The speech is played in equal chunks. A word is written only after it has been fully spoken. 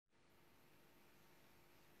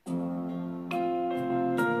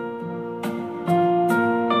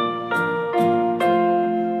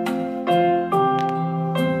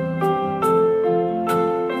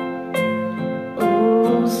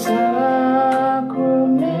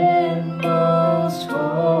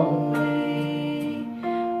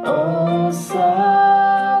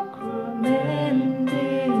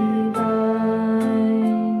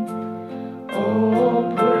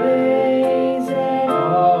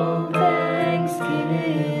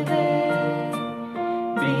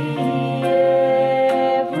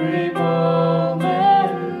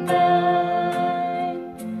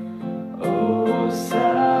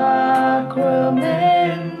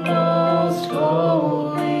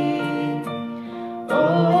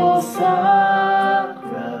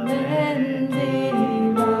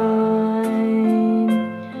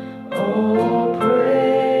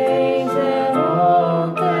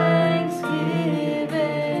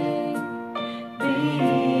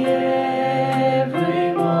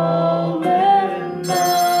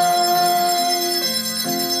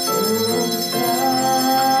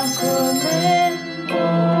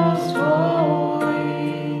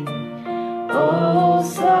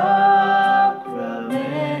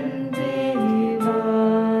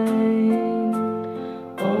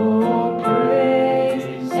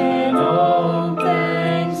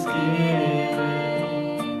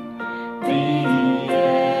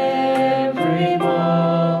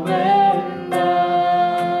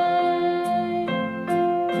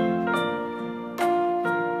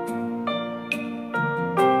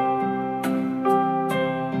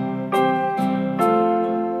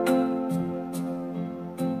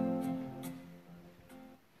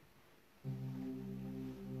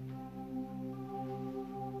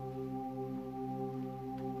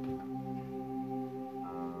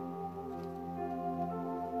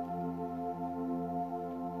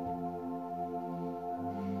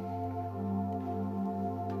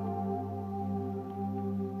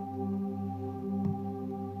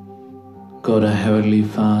God, our Heavenly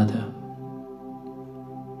Father,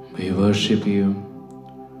 we worship you,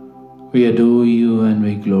 we adore you, and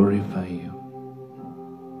we glorify you.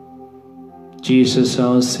 Jesus,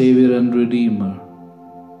 our Savior and Redeemer,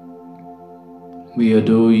 we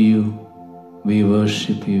adore you, we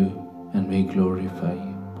worship you, and we glorify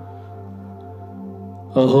you.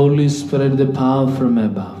 O Holy Spirit, the power from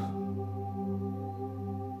above,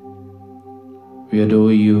 we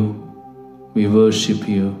adore you, we worship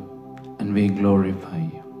you, and we glorify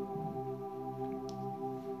you.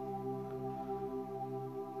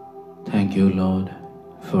 Thank you, Lord,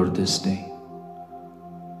 for this day.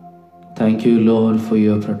 Thank you, Lord, for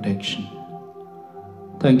your protection.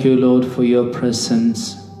 Thank you, Lord, for your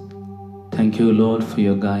presence. Thank you, Lord, for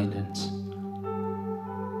your guidance.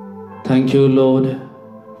 Thank you, Lord,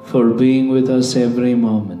 for being with us every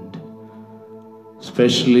moment,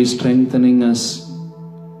 especially strengthening us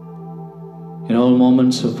in all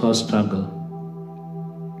moments of our struggle.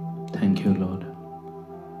 Thank you, Lord.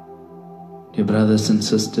 Dear brothers and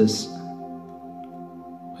sisters,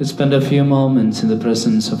 we spend a few moments in the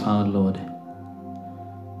presence of our Lord,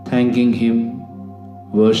 thanking Him,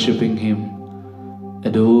 worshipping Him,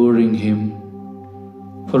 adoring Him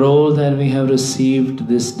for all that we have received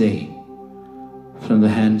this day from the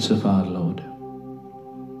hands of our Lord.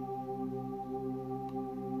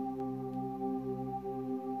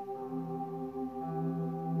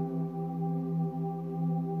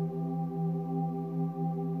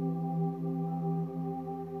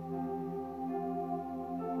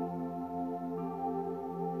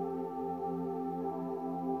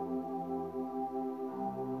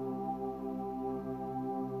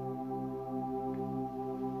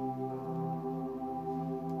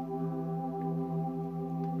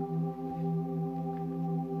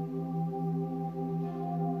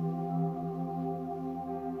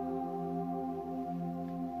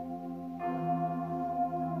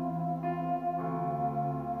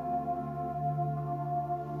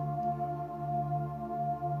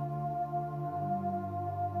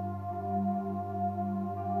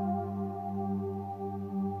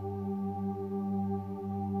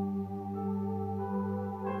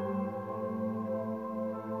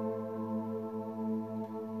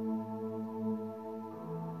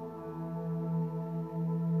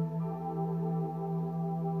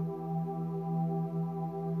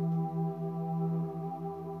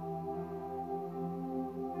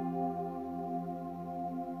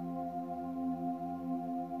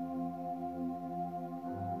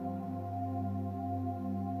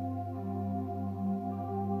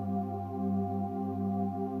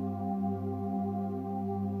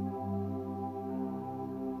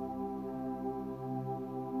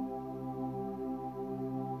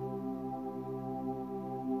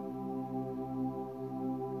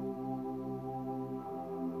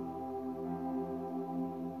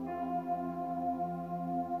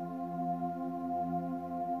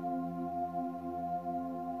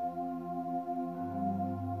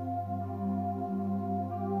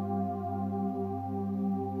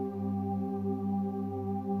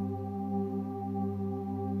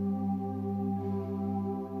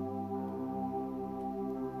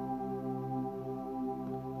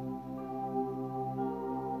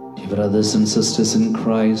 Brothers and sisters in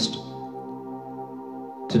Christ,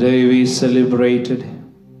 today we celebrated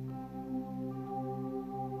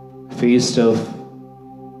Feast of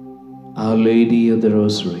Our Lady of the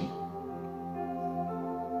Rosary.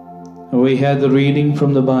 We had the reading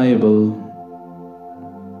from the Bible,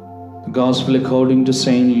 the Gospel according to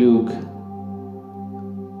St. Luke,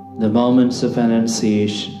 the moments of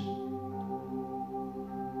Annunciation.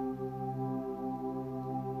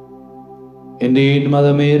 Indeed,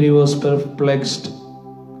 Mother Mary was perplexed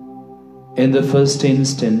in the first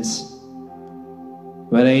instance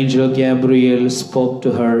when Angel Gabriel spoke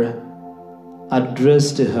to her,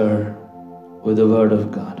 addressed her with the Word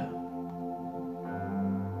of God.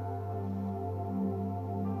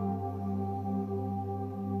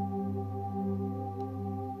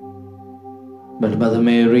 But Mother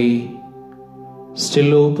Mary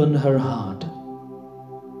still opened her heart.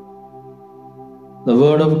 The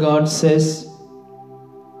Word of God says,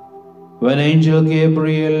 when Angel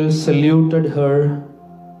Gabriel saluted her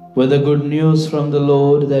with the good news from the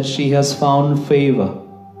Lord that she has found favor,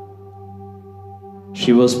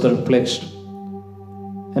 she was perplexed,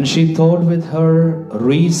 and she thought with her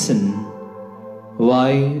reason,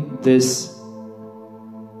 why this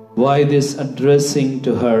addressing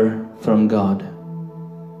to her from God?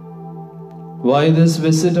 Why this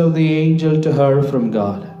visit of the angel to her from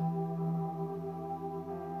God?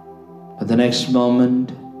 At the next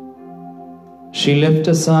moment, she left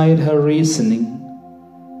aside her reasoning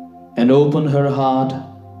and open her heart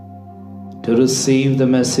to receive the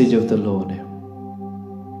message of the Lord.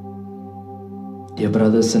 Dear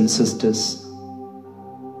brothers and sisters,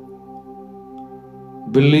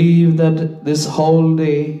 believe that this whole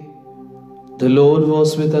day the Lord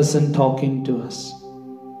was with us and talking to us.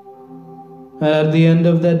 And at the end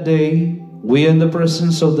of that day, we are in the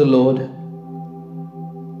presence of the Lord.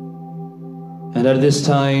 And at this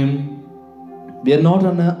time, we are not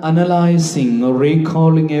analyzing or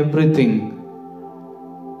recalling everything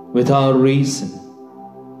with our reason,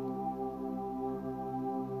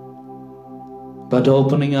 but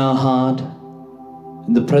opening our heart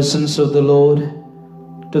in the presence of the Lord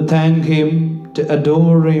to thank Him, to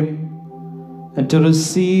adore Him, and to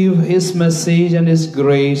receive His message and His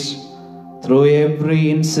grace through every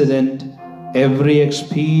incident, every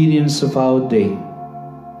experience of our day.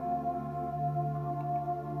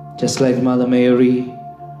 Just like Mother Mary,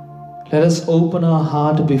 let us open our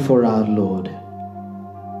heart before our Lord,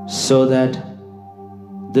 so that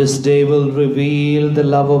this day will reveal the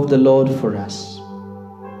love of the Lord for us.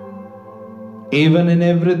 Even in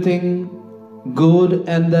everything good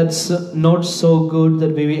and that's not so good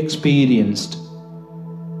that we experienced,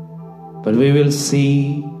 but we will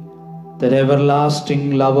see that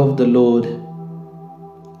everlasting love of the Lord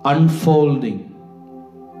unfolding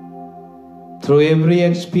through every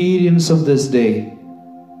experience of this day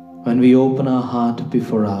when we open our heart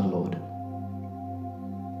before our Lord.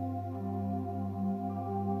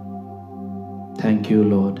 Thank you,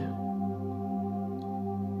 Lord.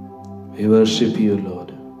 We worship you,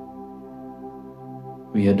 Lord.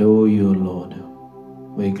 We adore you, Lord.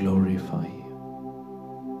 We glorify you.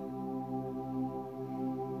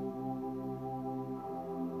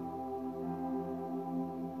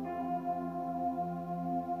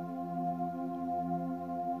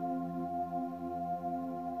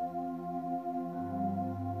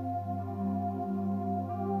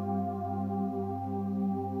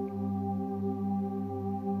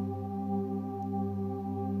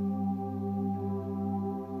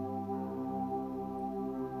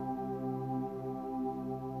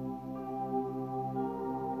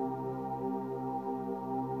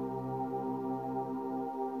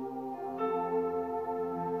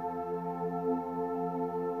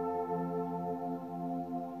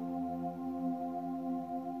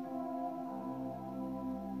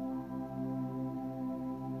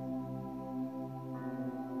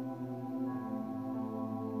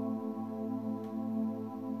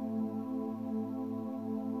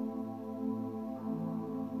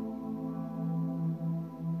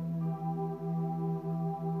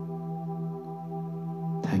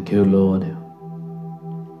 Thank you, Lord,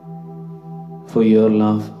 for your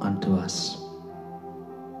love unto us.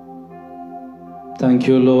 Thank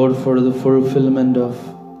you, Lord, for the fulfillment of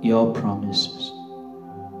your promises.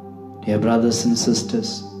 Dear brothers and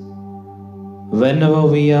sisters, whenever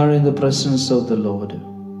we are in the presence of the Lord,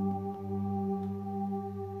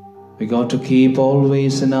 we got to keep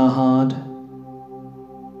always in our heart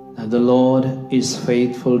that the Lord is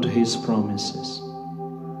faithful to His promises.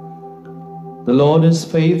 The Lord is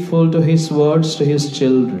faithful to His words to His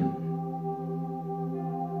children.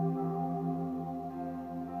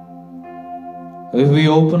 If we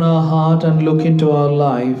open our heart and look into our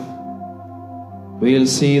life, we'll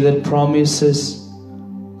see that promises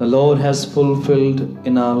the Lord has fulfilled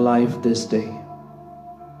in our life this day.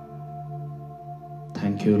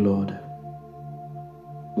 Thank you, Lord.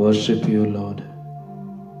 Worship you, Lord.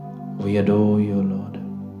 We adore you, Lord.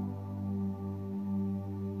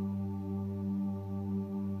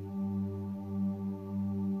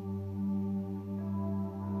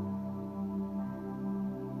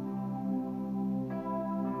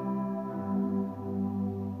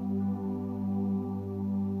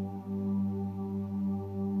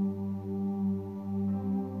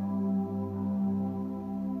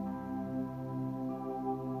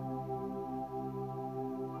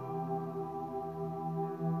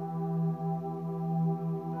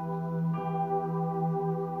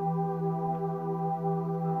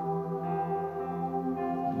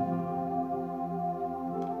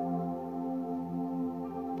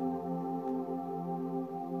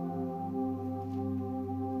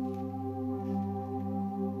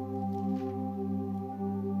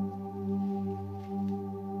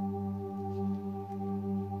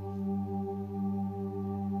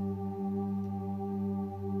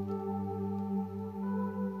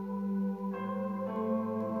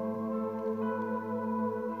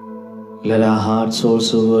 Let our hearts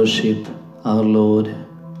also worship our Lord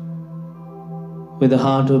with the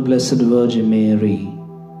heart of Blessed Virgin Mary,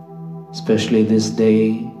 especially this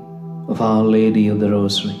day of Our Lady of the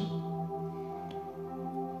Rosary.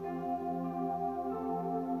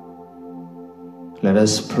 Let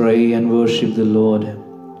us pray and worship the Lord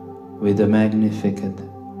with the Magnificat,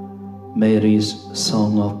 Mary's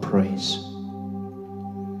song of praise.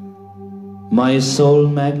 My soul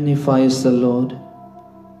magnifies the Lord,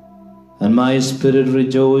 and my spirit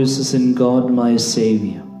rejoices in God my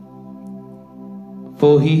Saviour.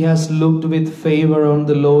 For he has looked with favor on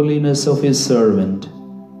the lowliness of his servant.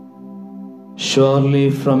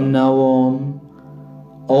 Surely from now on,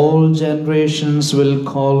 all generations will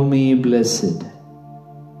call me blessed.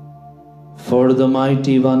 For the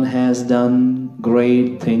Mighty One has done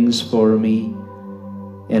great things for me,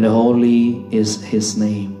 and holy is his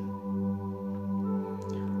name.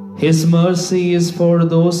 His mercy is for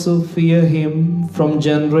those who fear him from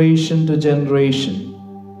generation to generation.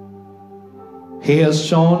 He has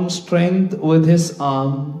shown strength with his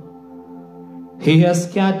arm. He has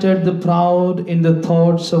scattered the proud in the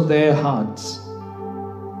thoughts of their hearts.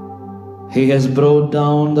 He has brought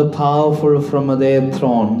down the powerful from their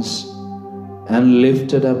thrones and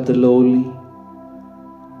lifted up the lowly.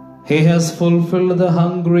 He has fulfilled the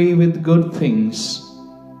hungry with good things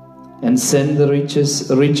and sent the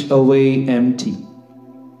rich away empty.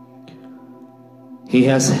 He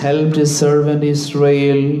has helped his servant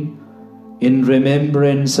Israel in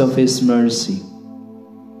remembrance of his mercy,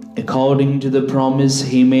 according to the promise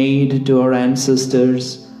he made to our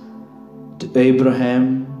ancestors, to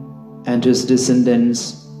Abraham and his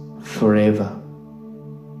descendants forever.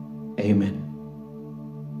 Amen.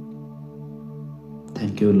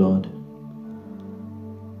 Thank you, Lord.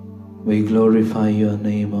 We glorify your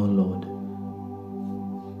name, O Lord,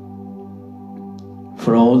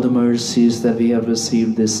 for all the mercies that we have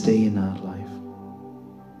received this day in our life.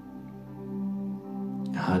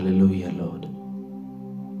 Hallelujah, Lord.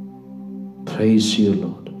 Praise you,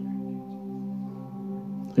 Lord.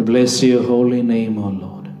 We bless your holy name, O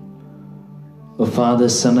Lord. O Father,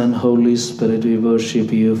 Son, and Holy Spirit, we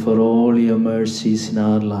worship you for all your mercies in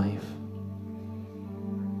our life,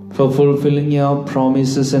 for fulfilling your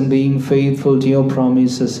promises and being faithful to your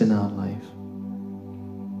promises in our life.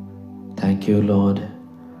 Thank you, Lord.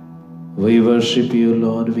 We worship you,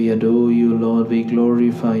 Lord. We adore you, Lord. We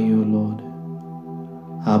glorify you, Lord.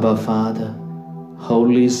 Abba, Father,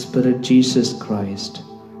 Holy Spirit, Jesus Christ,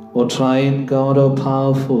 O Triune God, O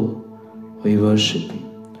Powerful, we worship you.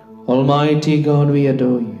 Almighty God, we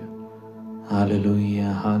adore you.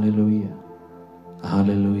 Hallelujah, hallelujah,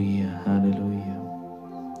 hallelujah, hallelujah.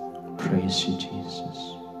 Praise you, Jesus.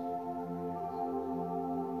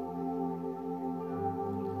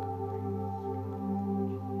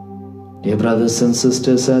 Dear brothers and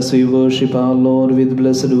sisters, as we worship our Lord with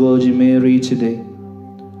Blessed Virgin Mary today,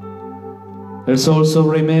 let's also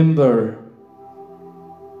remember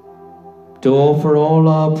to offer all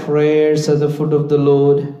our prayers at the foot of the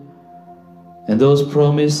Lord, and those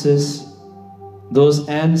promises, those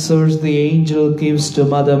answers the angel gives to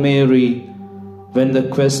Mother Mary when the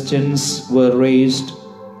questions were raised,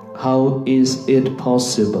 how is it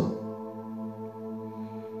possible?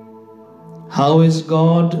 How is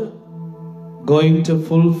God going to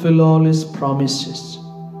fulfill all his promises?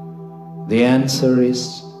 The answer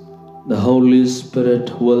is, the Holy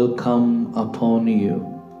Spirit will come upon you.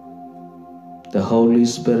 The Holy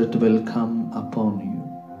Spirit will come upon you.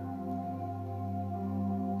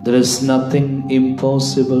 There is nothing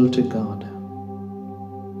impossible to God.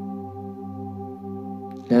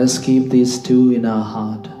 Let us keep these two in our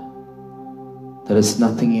heart. There is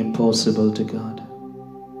nothing impossible to God.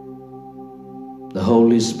 The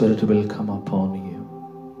Holy Spirit will come upon you.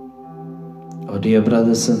 Oh, dear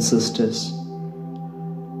brothers and sisters,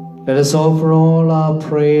 let us offer all our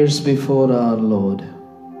prayers before our Lord.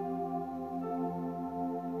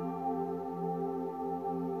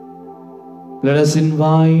 Let us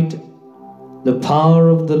invite the power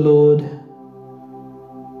of the Lord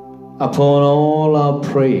upon all our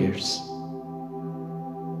prayers,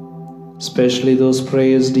 especially those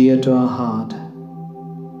prayers dear to our heart.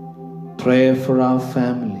 Prayer for our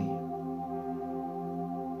family,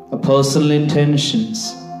 our personal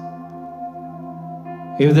intentions.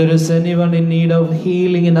 If there is anyone in need of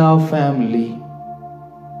healing in our family,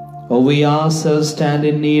 or we ourselves stand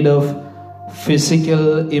in need of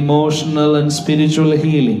physical, emotional, and spiritual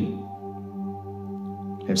healing,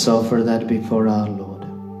 let's offer that before our Lord.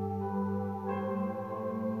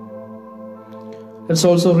 Let's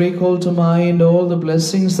also recall to mind all the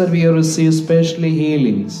blessings that we have received, especially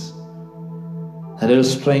healings, that will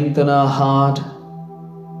strengthen our heart,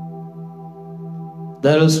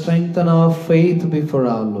 that will strengthen our faith before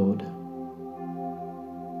our Lord.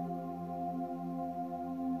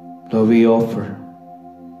 Lord, we offer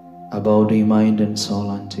our body, mind, and soul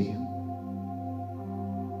unto you.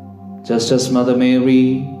 Just as Mother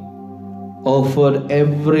Mary offered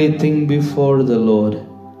everything before the Lord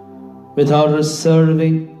without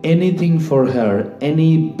reserving anything for her,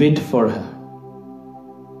 any bit for her.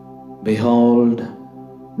 Behold,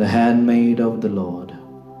 the handmaid of the Lord.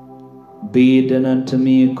 Be it done unto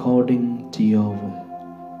me according to your will.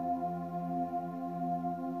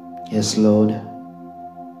 Yes, Lord.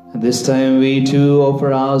 At this time we too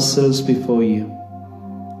offer ourselves before you,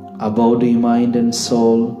 our body, mind and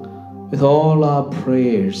soul, with all our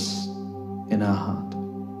prayers in our heart.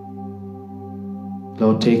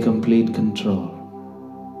 Lord, take complete control.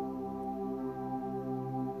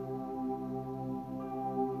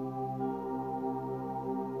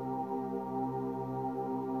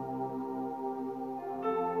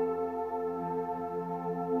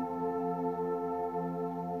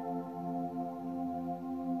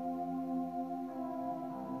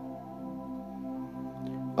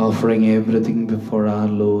 Offering everything before our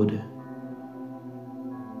Lord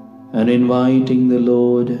and inviting the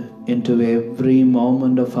Lord into every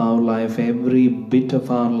moment of our life, every bit of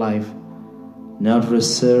our life, not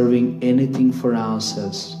reserving anything for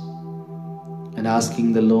ourselves, and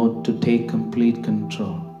asking the Lord to take complete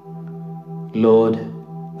control. Lord,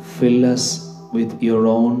 fill us with your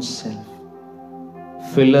own self.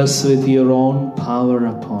 Fill us with your own power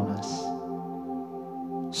upon us,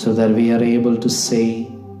 so that we are able to say,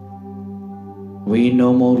 we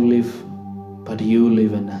no more live, but you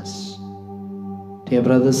live in us. Dear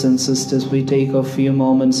brothers and sisters, we take a few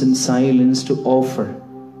moments in silence to offer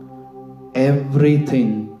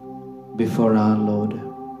everything before our Lord.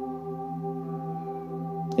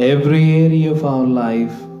 Every area of our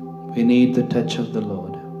life, we need the touch of the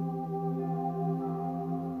Lord.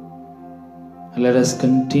 Let us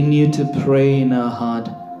continue to pray in our heart,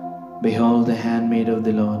 behold the handmaid of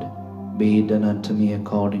the Lord, be it done unto me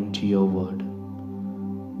according to your word.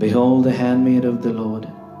 Behold the handmaid of the Lord,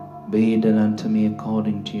 be it done unto me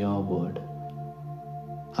according to your word.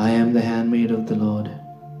 I am the handmaid of the Lord,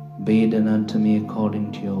 be it done unto me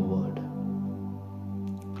according to your word.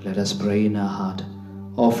 Let us pray in our heart,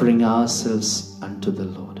 offering ourselves unto the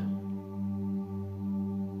Lord.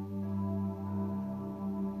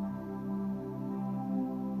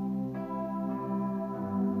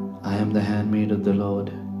 I am the handmaid of the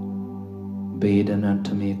Lord, be it done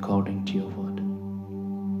unto me according to your word.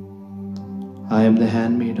 I am the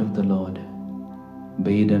handmaid of the Lord,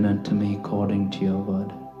 be it done unto me according to your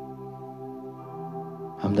word.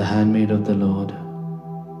 I am the handmaid of the Lord,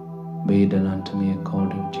 be it done unto me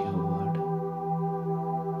according to your word.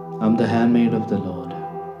 I am the handmaid of the Lord,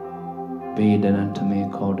 be it done unto me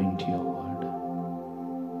according to your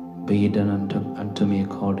word. Be it done unto me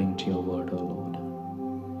according to your word, O Lord.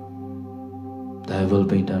 Thy will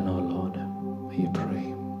be done, O Lord, we pray.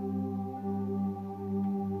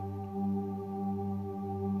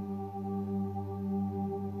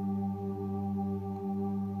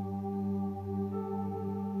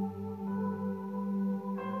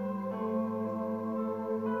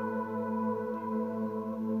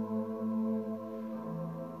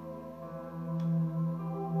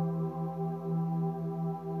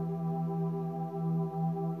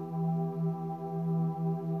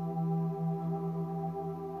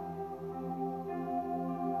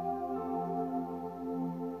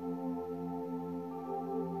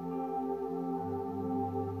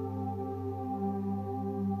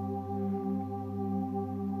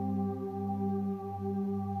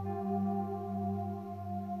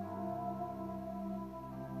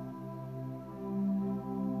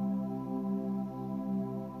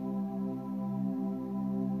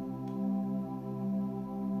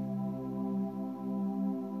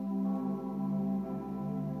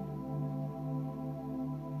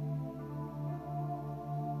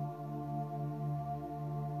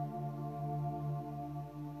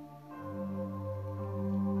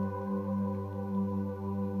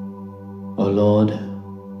 O Lord,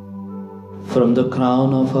 from the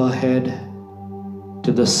crown of our head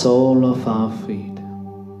to the sole of our feet,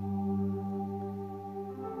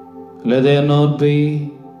 let there not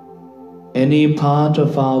be any part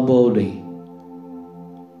of our body,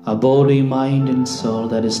 mind and soul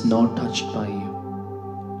that is not touched by you,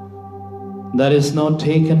 that is not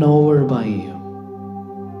taken over by you,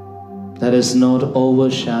 that is not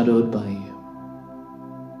overshadowed by you.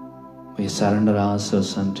 We surrender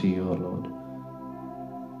ourselves unto you, O Lord.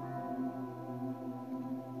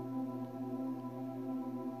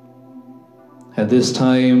 At this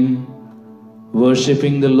time,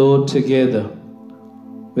 worshipping the Lord together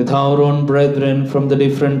with our own brethren from the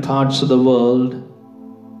different parts of the world,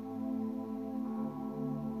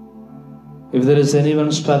 if there is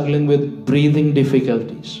anyone struggling with breathing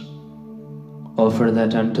difficulties, Offer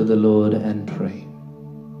that unto the Lord and pray.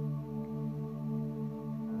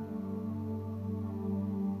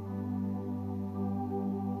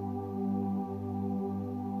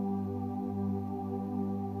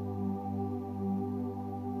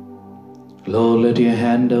 Lord, let your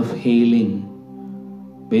hand of healing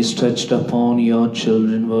be stretched upon your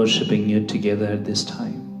children worshipping you together at this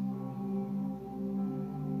time.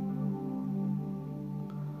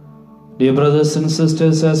 Dear brothers and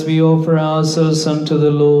sisters, as we offer ourselves unto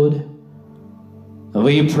the Lord,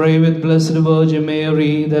 we pray with Blessed Virgin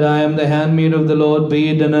Mary that I am the handmaid of the Lord, be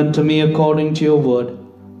it done unto me according to your word.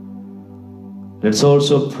 Let's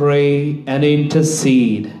also pray and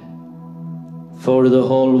intercede for the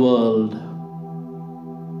whole world,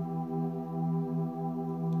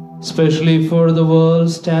 especially for the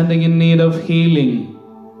world standing in need of healing,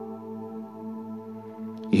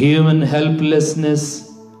 human helplessness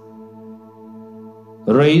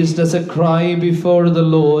raised as a cry before the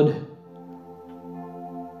Lord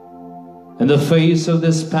in the face of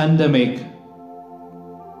this pandemic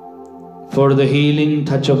for the healing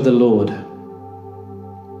touch of the Lord.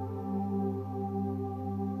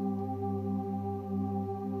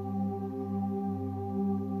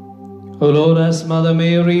 O Lord, as Mother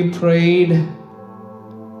Mary prayed,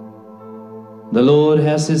 the Lord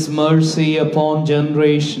has His mercy upon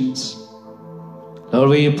generations. Lord,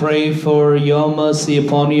 we pray for your mercy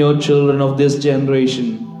upon your children of this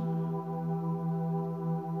generation,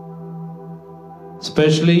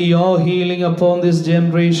 especially your healing upon this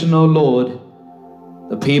generation, O Lord,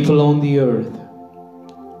 the people on the earth,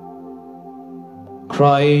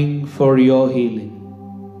 crying for your healing.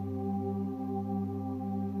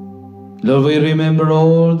 Lord, we remember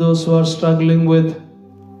all those who are struggling with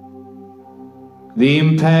the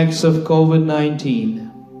impacts of COVID-19.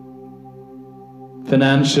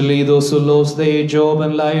 Financially, those who lost their job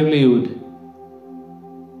and livelihood.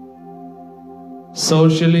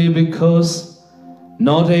 Socially, because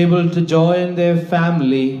not able to join their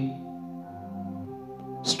family,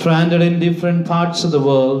 stranded in different parts of the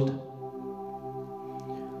world,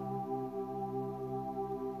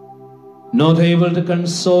 not able to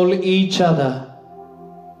console each other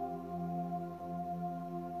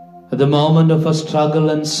at the moment of a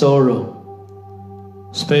struggle and sorrow,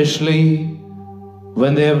 especially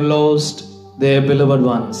when they have lost their beloved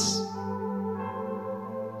ones.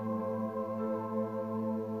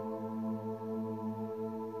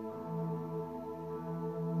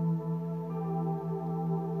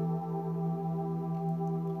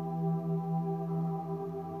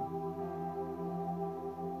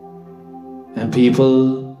 And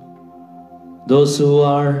people, those who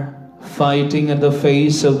are fighting at the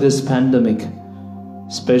face of this pandemic,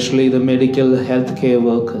 especially the medical healthcare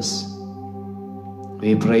workers,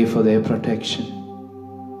 we pray for their protection.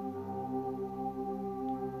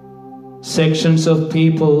 Sections of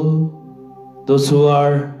people, those who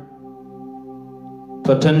are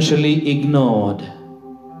potentially ignored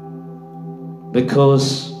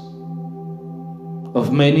because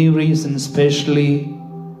of many reasons, especially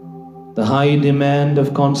the high demand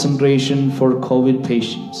of concentration for COVID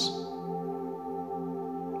patients.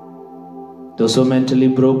 Those who are mentally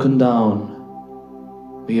broken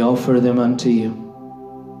down, we offer them unto you.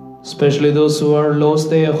 Especially those who are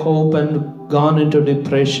lost their hope and gone into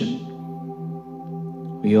depression,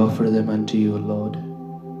 we offer them unto you, Lord.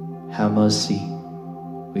 Have mercy,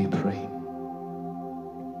 we pray.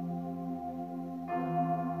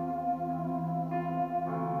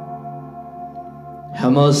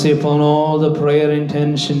 Have mercy upon all the prayer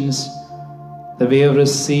intentions that we have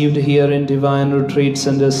received here in Divine Retreat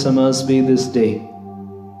Center Summersby this day.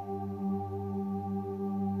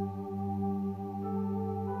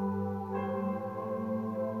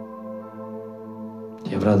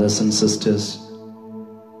 Dear brothers and sisters,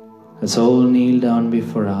 let's all kneel down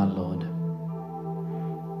before our Lord.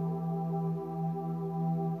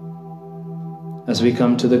 As we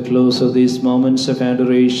come to the close of these moments of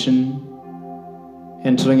adoration,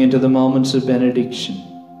 entering into the moments of benediction,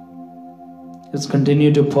 let's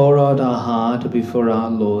continue to pour out our heart before our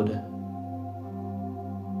Lord.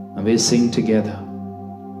 And we sing together,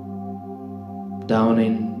 down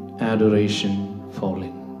in adoration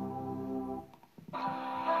falling.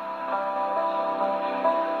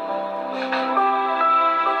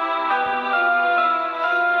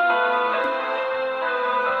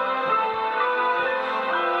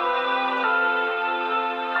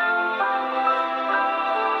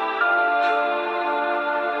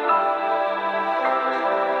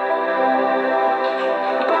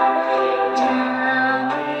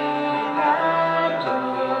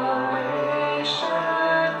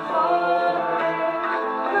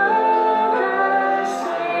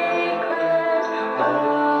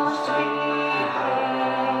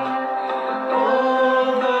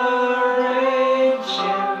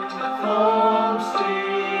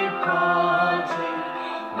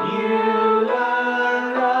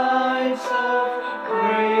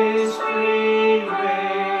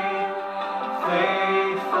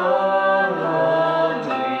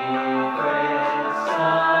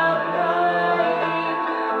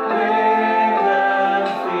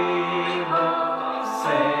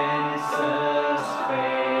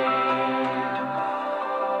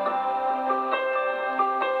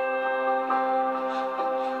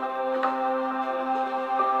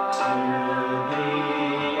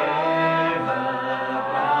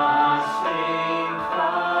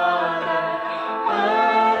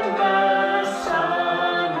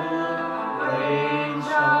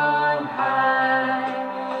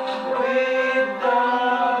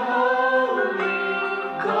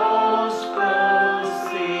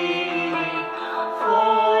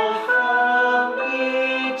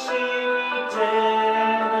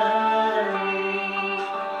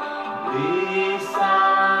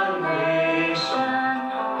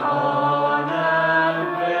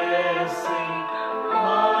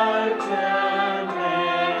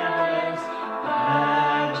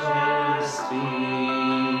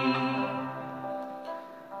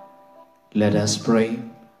 Let us pray.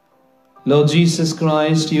 Lord Jesus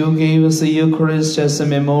Christ, you gave us the Eucharist as a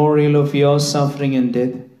memorial of your suffering and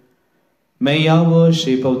death. May our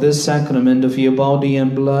worship of this sacrament of your body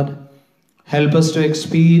and blood help us to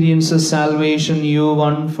experience the salvation you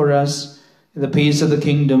won for us in the peace of the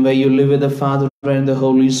kingdom where you live with the Father and the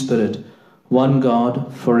Holy Spirit, one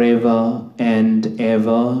God, forever and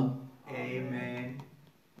ever. Amen.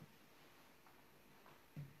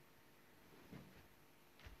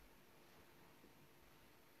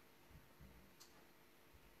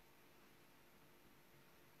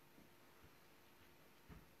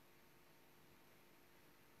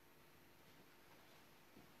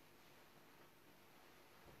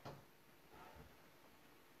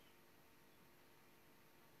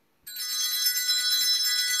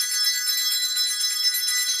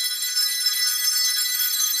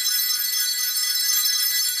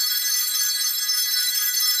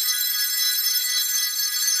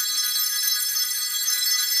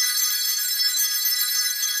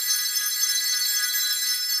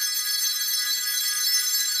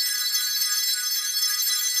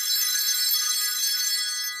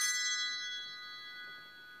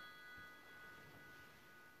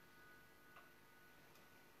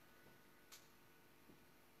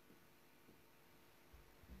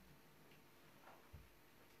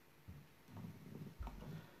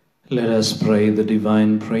 Let us pray the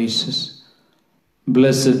divine praises.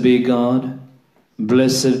 Blessed be God,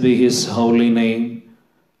 blessed be his holy name,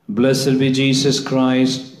 blessed be Jesus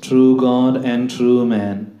Christ, true God and true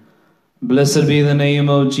man. Blessed be the name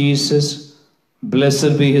of Jesus,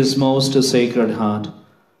 blessed be his most sacred heart,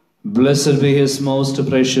 blessed be his most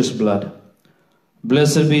precious blood.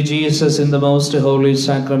 Blessed be Jesus in the most holy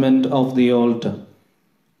sacrament of the altar.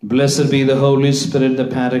 Blessed be the Holy Spirit, the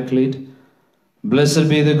Paraclete. Blessed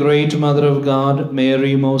be the great Mother of God,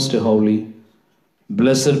 Mary most holy.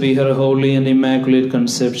 Blessed be her holy and immaculate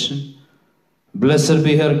conception. Blessed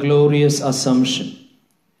be her glorious assumption.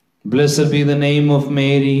 Blessed be the name of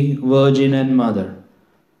Mary, Virgin and Mother.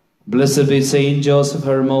 Blessed be Saint Joseph,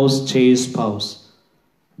 her most chaste spouse.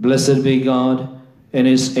 Blessed be God in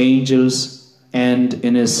his angels and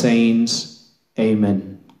in his saints. Amen.